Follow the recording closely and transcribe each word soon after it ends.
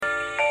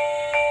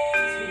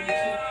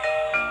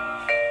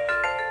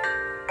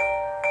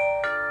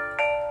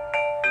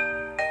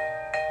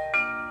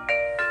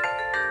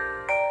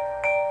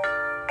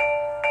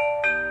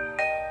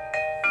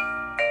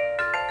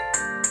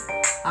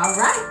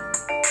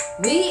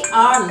We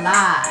are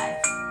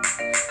live.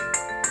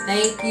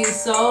 Thank you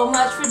so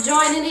much for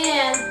joining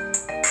in.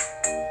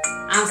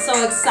 I'm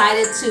so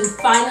excited to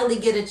finally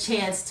get a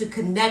chance to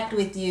connect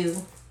with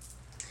you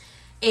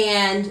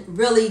and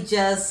really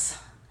just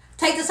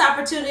take this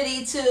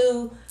opportunity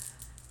to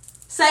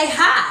say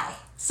hi.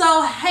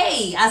 So,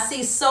 hey, I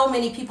see so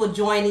many people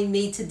joining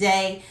me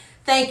today.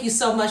 Thank you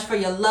so much for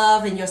your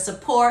love and your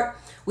support.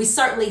 We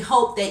certainly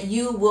hope that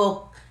you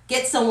will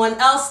get someone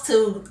else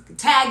to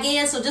tag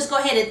in. So just go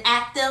ahead and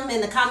at them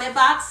in the comment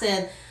box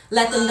and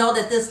let them know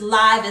that this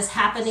live is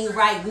happening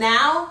right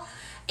now.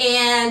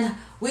 And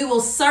we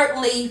will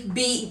certainly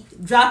be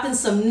dropping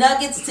some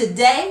nuggets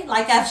today.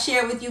 Like I've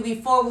shared with you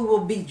before, we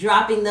will be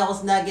dropping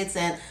those nuggets,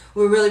 and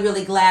we're really,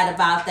 really glad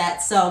about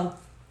that. So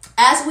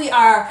as we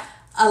are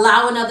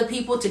allowing other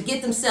people to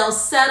get themselves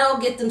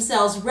settled, get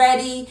themselves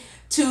ready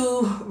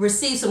to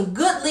receive some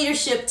good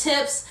leadership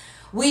tips,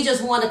 we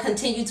just want to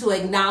continue to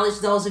acknowledge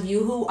those of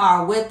you who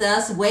are with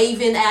us,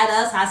 waving at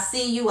us. I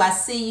see you. I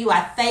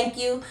thank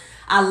you.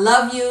 I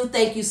love you.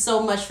 Thank you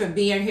so much for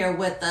being here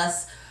with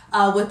us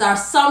with our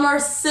summer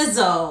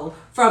sizzle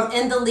from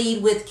In the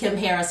Lead with Kim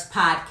Harris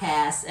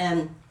podcast.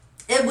 And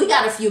we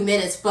got a few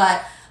minutes,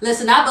 but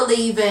listen, I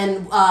believe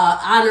in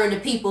honoring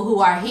the people who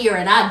are here,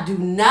 and I do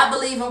not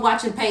believe in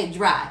watching paint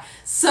dry.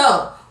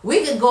 So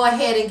we can go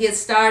ahead and get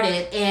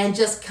started and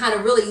just kind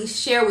of really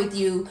share with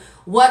you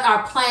what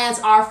our plans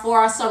are for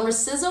our summer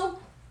sizzle.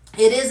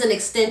 It is an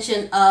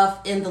extension of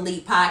In the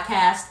Lead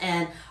podcast,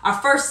 and our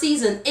first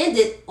season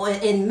ended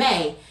in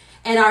May,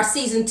 and our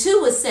season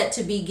 2 is set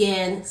to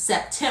begin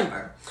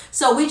September.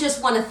 So we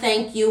just want to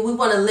thank you. We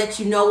want to let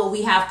you know what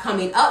we have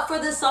coming up for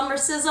the summer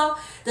sizzle.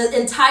 The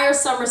entire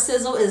summer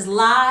sizzle is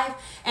live,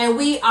 and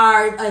we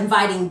are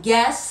inviting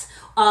guests.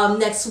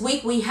 Next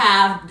week we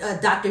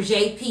have Dr.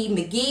 J.P.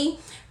 McGee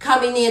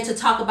coming in to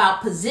talk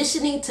about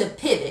positioning to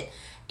pivot.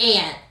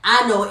 And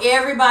I know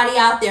everybody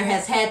out there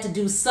has had to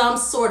do some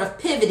sort of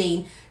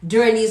pivoting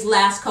during these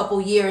last couple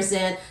years.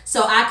 And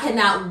so I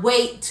cannot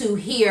wait to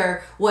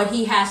hear what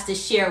he has to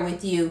share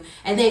with you.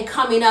 And then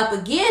coming up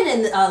again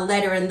in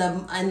later in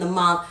the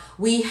month,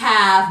 we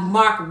have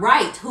Mark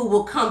Wright, who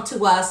will come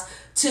to us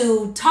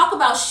to talk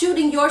about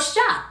shooting your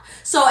shot.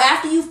 So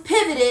after you've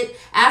pivoted,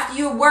 after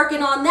you're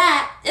working on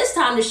that, it's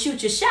time to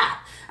shoot your shot.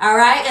 All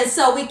right. And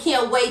so we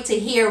can't wait to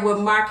hear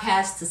what Mark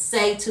has to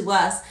say to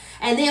us.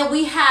 And then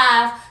we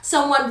have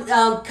someone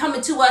coming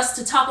to us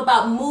to talk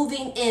about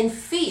moving in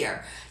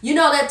fear. You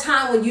know that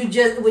time when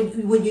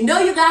when you know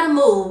you got to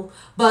move,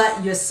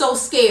 but you're so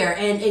scared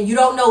and you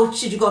don't know,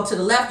 should you go to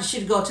the left or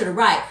should you go to the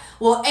right?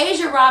 Well,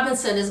 Asia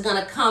Robinson is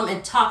going to come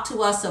and talk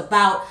to us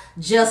about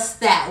just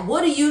that.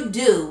 What do you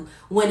do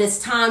when it's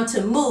time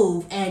to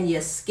move and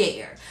you're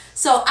scared?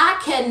 So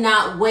I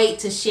cannot wait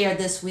to share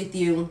this with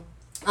you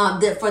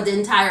for the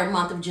entire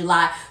month of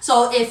July.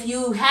 So if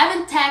you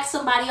haven't tagged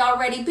somebody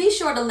already, be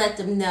sure to let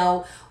them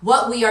know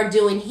what we are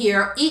doing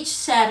here each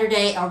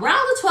Saturday around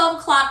the 12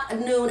 o'clock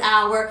noon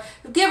hour,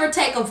 give or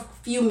take a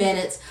few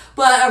minutes.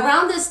 But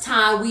around this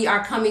time, we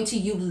are coming to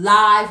you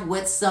live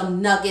with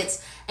some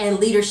nuggets and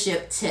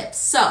leadership tips.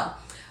 So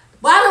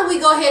why don't we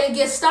go ahead and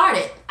get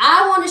started?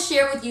 I want to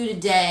share with you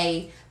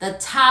today the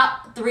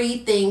top 3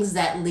 things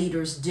that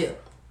leaders do,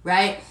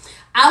 right?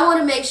 I want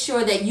to make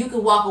sure that you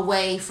can walk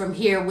away from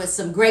here with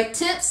some great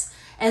tips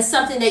and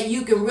something that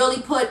you can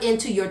really put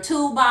into your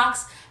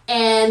toolbox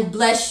and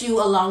bless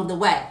you along the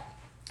way.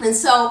 And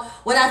so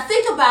when I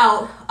think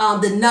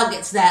about the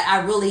nuggets that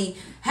I really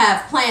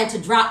have planned to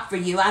drop for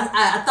you,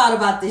 I thought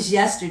about this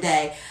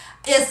yesterday.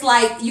 It's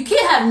like you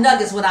can't have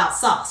nuggets without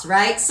sauce,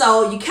 right?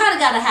 So you kind of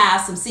got to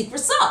have some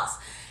secret sauce.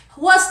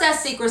 What's that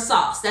secret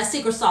sauce? That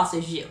secret sauce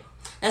is you.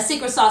 That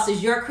secret sauce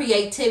is your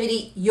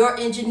creativity, your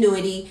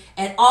ingenuity,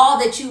 and all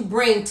that you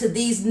bring to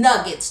these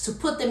nuggets to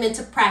put them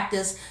into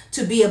practice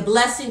to be a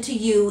blessing to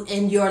you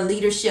in your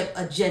leadership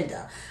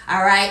agenda.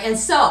 All right. And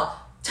so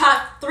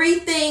top 3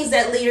 things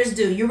that leaders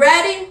do. You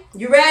ready?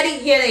 You ready?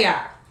 Here they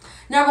are.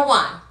 Number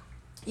 1,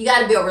 you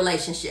got to build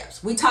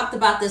relationships. We talked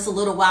about this a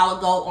little while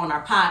ago on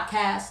our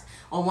podcast,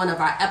 on one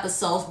of our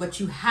episodes, but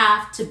you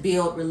have to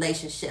build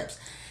relationships.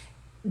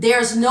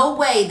 There's no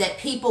way that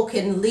people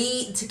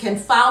can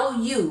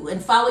follow you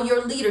and follow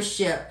your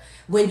leadership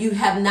when you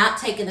have not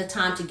taken the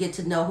time to get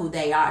to know who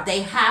they are.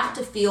 They have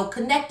to feel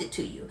connected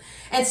to you.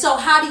 And so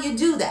how do you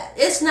do that?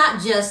 It's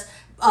not just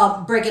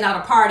breaking out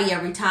a party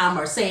every time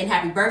or saying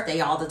happy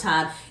birthday all the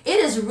time. It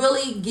is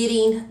really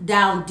getting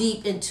down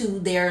deep into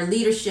their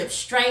leadership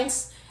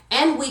strengths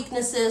and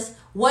weaknesses,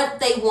 what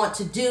they want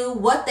to do,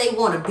 what they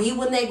want to be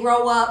when they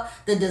grow up,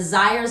 the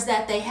desires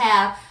that they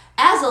have.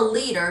 As a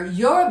leader,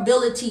 your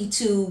ability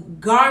to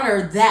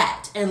garner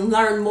that and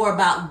learn more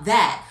about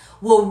that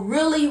will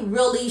really,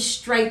 really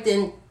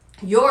strengthen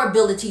your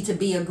ability to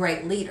be a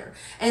great leader.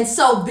 And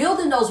so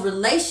building those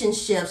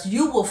relationships,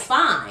 you will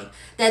find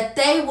that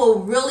they will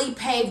really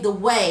pave the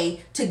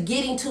way to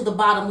getting to the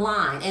bottom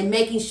line and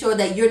making sure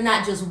that you're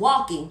not just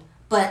walking,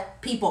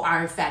 but people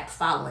are in fact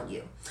following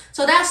you.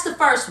 So that's the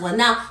first one.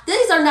 Now,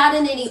 these are not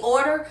in any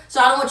order, so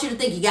I don't want you to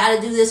think you got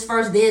to do this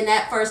first, then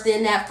that first,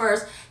 then that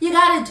first. You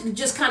got to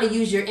just kind of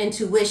use your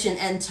intuition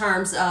in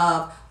terms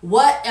of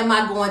what am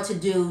I going to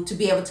do to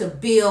be able to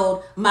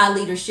build my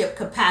leadership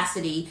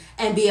capacity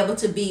and be able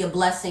to be a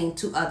blessing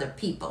to other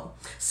people.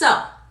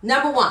 So,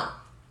 number one,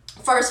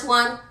 first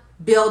one,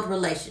 build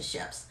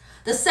relationships.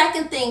 The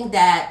second thing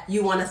that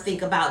you want to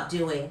think about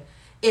doing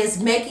is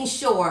making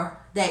sure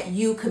that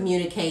you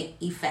communicate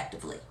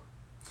effectively.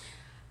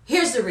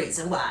 Here's the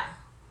reason why.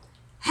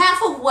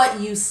 Half of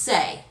what you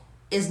say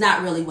is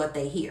not really what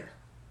they hear.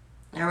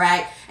 All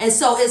right. And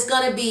so it's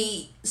going to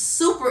be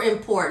super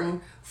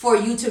important for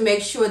you to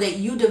make sure that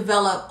you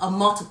develop a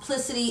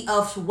multiplicity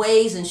of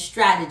ways and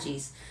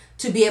strategies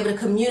to be able to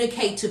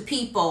communicate to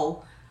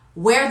people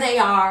where they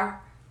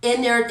are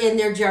in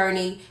their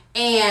journey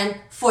and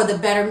for the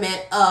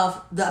betterment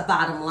of the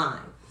bottom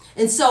line.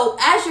 And so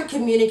as you're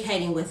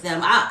communicating with them,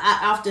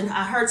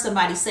 I heard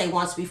somebody say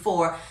once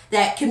before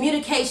that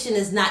communication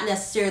is not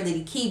necessarily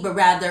the key, but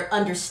rather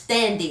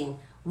understanding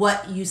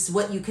what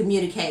you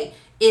communicate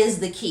is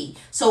the key.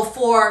 So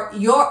for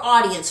your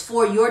audience,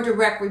 for your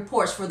direct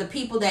reports, for the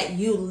people that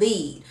you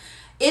lead,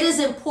 it is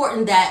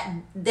important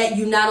that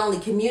you not only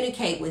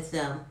communicate with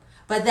them,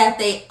 but that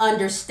they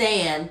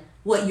understand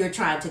what you're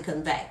trying to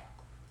convey.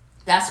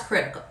 That's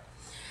critical.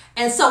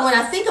 And so when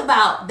I think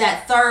about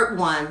that third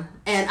one,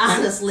 and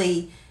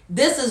honestly,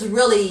 this is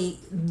really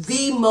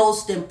the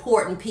most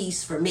important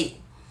piece for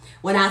me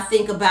when I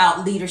think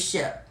about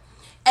leadership.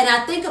 And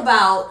I think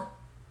about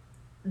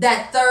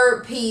that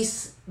third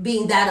piece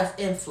being that of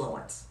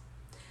influence.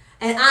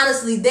 And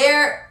honestly,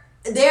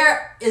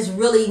 there is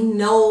really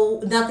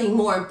nothing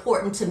more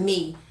important to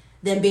me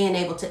than being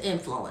able to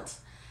influence.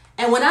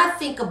 And when I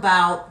think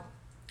about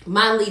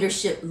my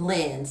leadership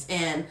lens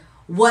and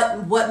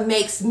what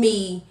makes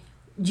me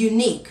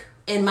unique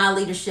in my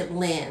leadership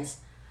lens,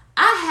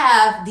 I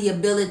have the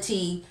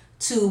ability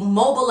to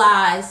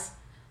mobilize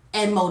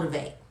and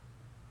motivate.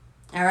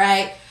 All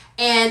right.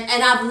 And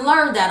I've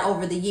learned that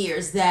over the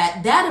years,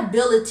 that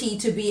ability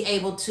to be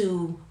able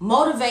to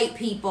motivate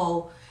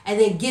people and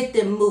then get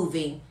them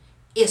moving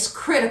is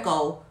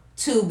critical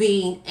to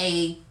being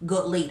a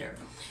good leader.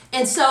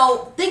 And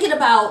so thinking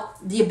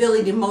about the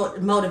ability to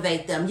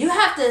motivate them, you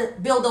have to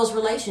build those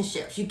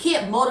relationships. You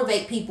can't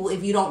motivate people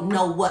if you don't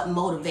know what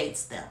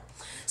motivates them.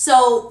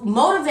 So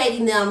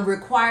motivating them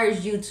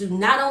requires you to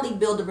not only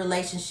build a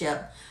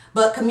relationship,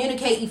 but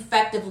communicate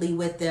effectively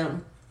with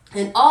them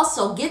and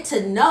also get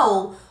to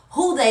know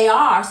who they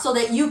are so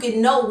that you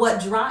can know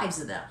what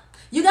drives them.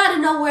 You got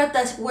to know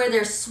where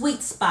their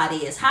sweet spot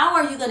is. How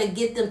are you going to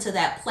get them to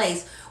that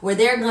place where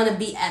they're going to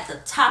be at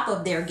the top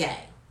of their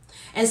game?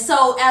 And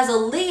so as a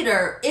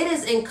leader, it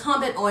is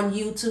incumbent on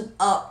you to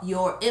up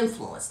your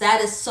influence. That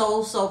is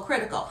so, so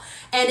critical.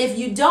 And if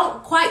you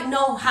don't quite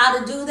know how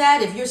to do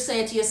that, if you're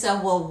saying to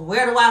yourself, well,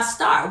 where do I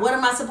start? What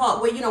am I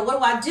supposed, what do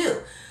I do?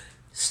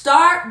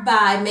 Start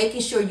by making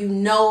sure you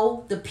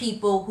know the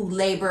people who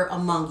labor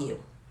among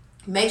you.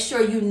 Make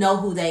sure you know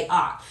who they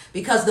are.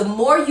 Because the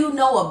more you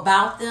know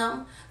about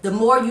them, the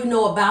more you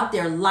know about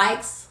their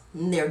likes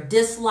and their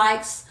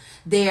dislikes,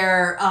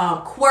 their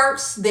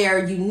quirks,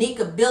 their unique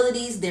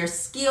abilities, their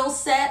skill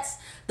sets.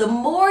 The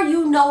more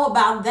you know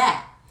about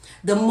that,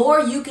 the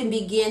more you can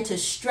begin to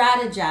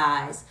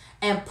strategize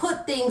and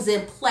put things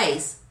in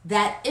place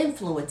that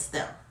influence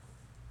them.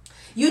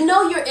 You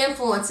know you're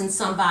influencing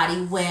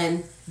somebody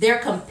when they're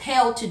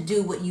compelled to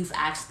do what you've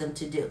asked them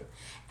to do.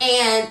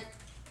 And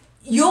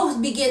you'll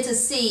begin to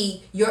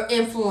see your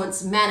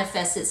influence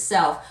manifest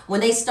itself when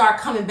they start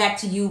coming back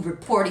to you,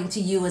 reporting to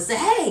you and say,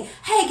 hey,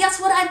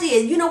 guess what I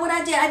did? You know what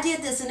I did? I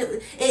did this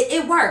and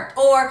it worked.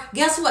 Or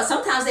guess what?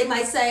 Sometimes they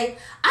might say,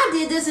 I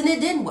did this and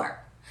it didn't work.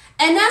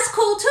 And that's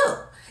cool too.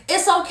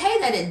 It's okay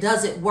that it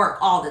doesn't work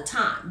all the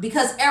time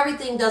because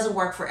everything doesn't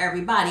work for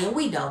everybody. And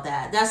we know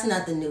that. That's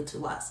nothing new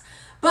to us.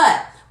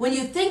 But when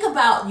you think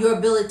about your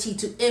ability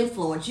to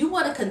influence, you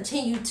want to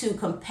continue to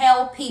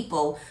compel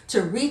people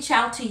to reach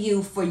out to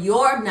you for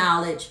your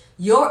knowledge,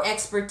 your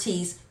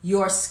expertise,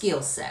 your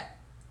skill set.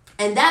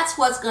 And that's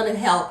what's going to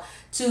help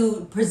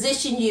to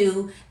position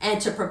you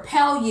and to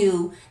propel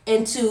you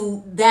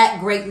into that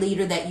great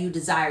leader that you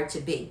desire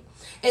to be.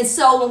 And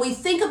so when we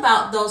think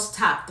about those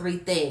top three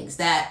things,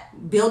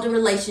 that building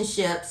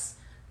relationships,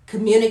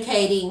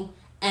 communicating,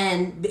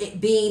 and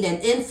being an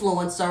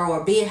influencer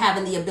or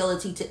having the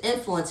ability to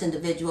influence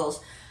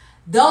individuals,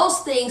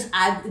 those things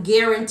I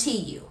guarantee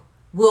you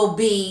will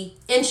be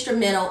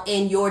instrumental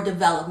in your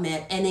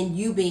development and in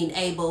you being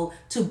able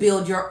to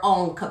build your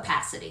own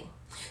capacity.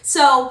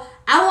 So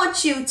I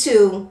want you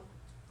to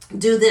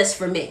do this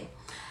for me.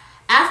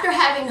 After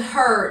having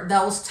heard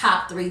those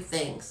top three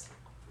things,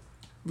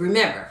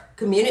 remember,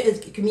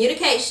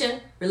 communication,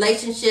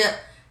 relationship,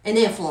 and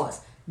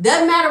influence.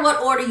 Doesn't matter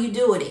what order you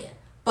do it in.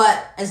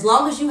 But as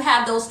long as you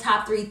have those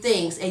top 3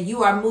 things and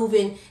you are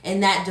moving in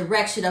that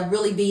direction of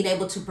really being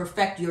able to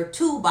perfect your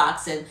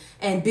toolbox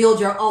and build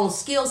your own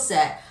skill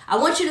set, I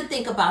want you to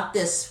think about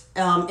this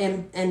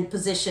in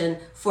position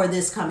for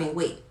this coming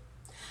week.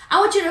 I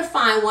want you to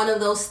find one of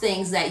those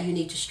things that you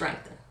need to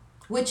strengthen.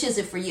 Which is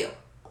it for you?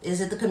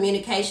 Is it the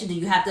communication? Do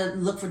you have to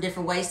look for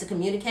different ways to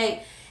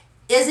communicate?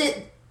 Is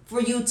it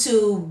for you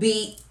to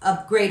be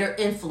a greater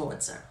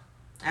influencer?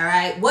 All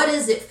right. What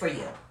is it for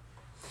you?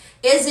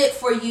 Is it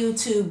for you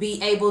to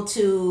be able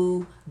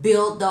to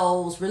build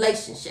those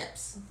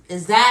relationships?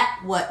 Is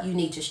that what you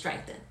need to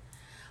strengthen?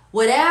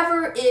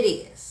 Whatever it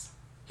is,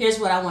 here's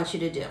what I want you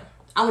to do.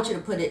 I want you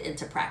to put it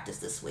into practice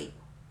this week.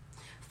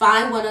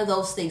 Find one of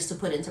those things to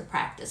put into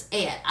practice.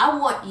 And I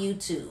want you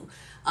to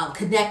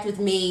connect with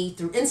me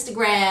through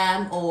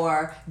Instagram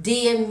or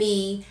DM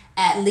me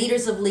at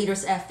Leaders of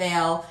Leaders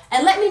FL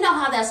and let me know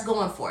how that's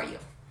going for you.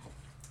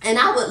 And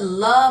I would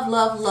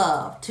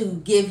love to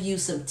give you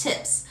some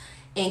tips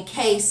in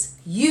case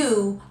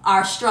you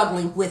are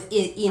struggling with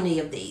any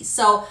of these.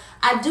 So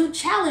I do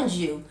challenge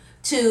you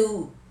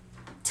to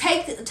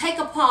take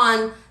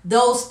upon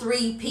those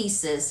 3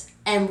 pieces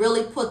and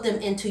really put them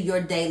into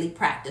your daily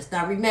practice.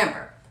 Now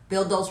remember,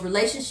 build those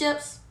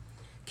relationships,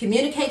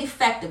 communicate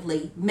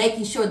effectively,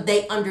 making sure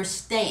they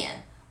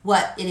understand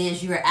what it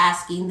is you're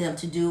asking them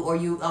to do or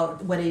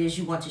what it is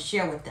you want to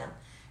share with them,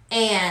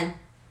 and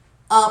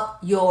up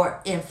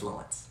your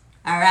influence.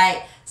 All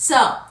right.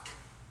 So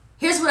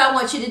here's what I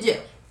want you to do.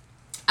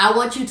 I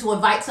want you to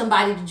invite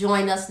somebody to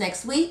join us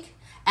next week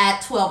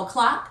at 12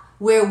 o'clock,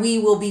 where we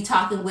will be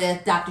talking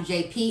with Dr.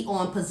 JP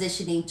on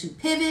positioning to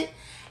pivot.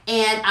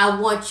 And I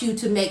want you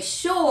to make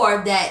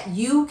sure that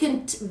you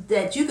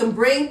can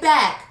bring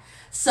back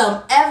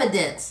some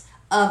evidence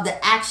of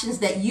the actions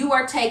that you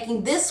are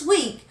taking this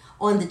week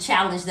on the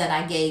challenge that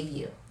I gave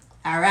you.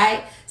 All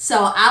right.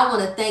 So I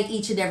want to thank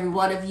each and every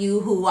one of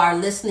you who are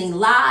listening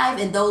live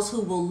and those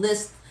who will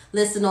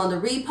listen on the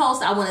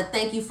repost. I want to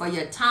thank you for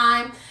your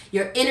time,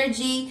 your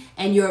energy,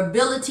 and your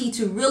ability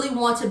to really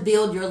want to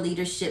build your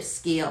leadership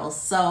skills.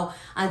 So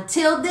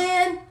until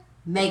then,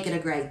 make it a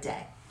great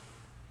day.